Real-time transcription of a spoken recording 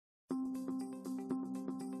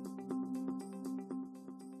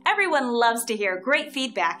Everyone loves to hear great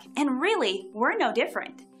feedback, and really, we're no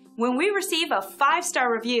different. When we receive a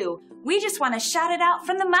 5-star review, we just want to shout it out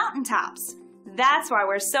from the mountaintops. That's why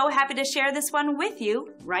we're so happy to share this one with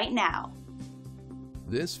you right now.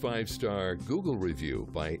 This 5-star Google review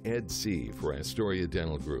by Ed C. for Astoria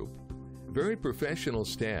Dental Group. Very professional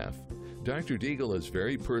staff. Dr. Deagle is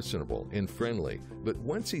very personable and friendly, but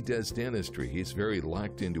once he does dentistry, he's very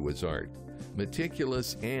locked into his art.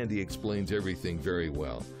 Meticulous, and he explains everything very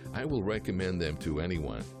well. I will recommend them to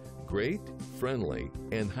anyone. Great, friendly,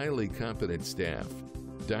 and highly competent staff.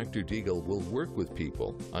 Dr. Deagle will work with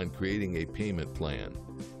people on creating a payment plan.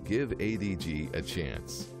 Give ADG a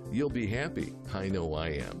chance. You'll be happy. I know I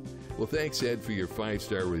am. Well, thanks, Ed, for your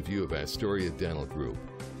 5-star review of Astoria Dental Group,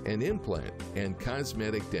 an implant and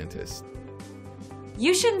cosmetic dentist.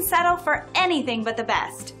 You shouldn't settle for anything but the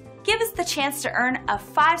best. Give us the chance to earn a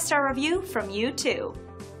 5-star review from you too.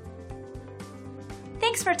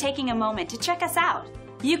 Thanks for taking a moment to check us out.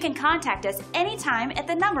 You can contact us anytime at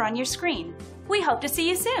the number on your screen. We hope to see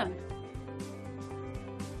you soon.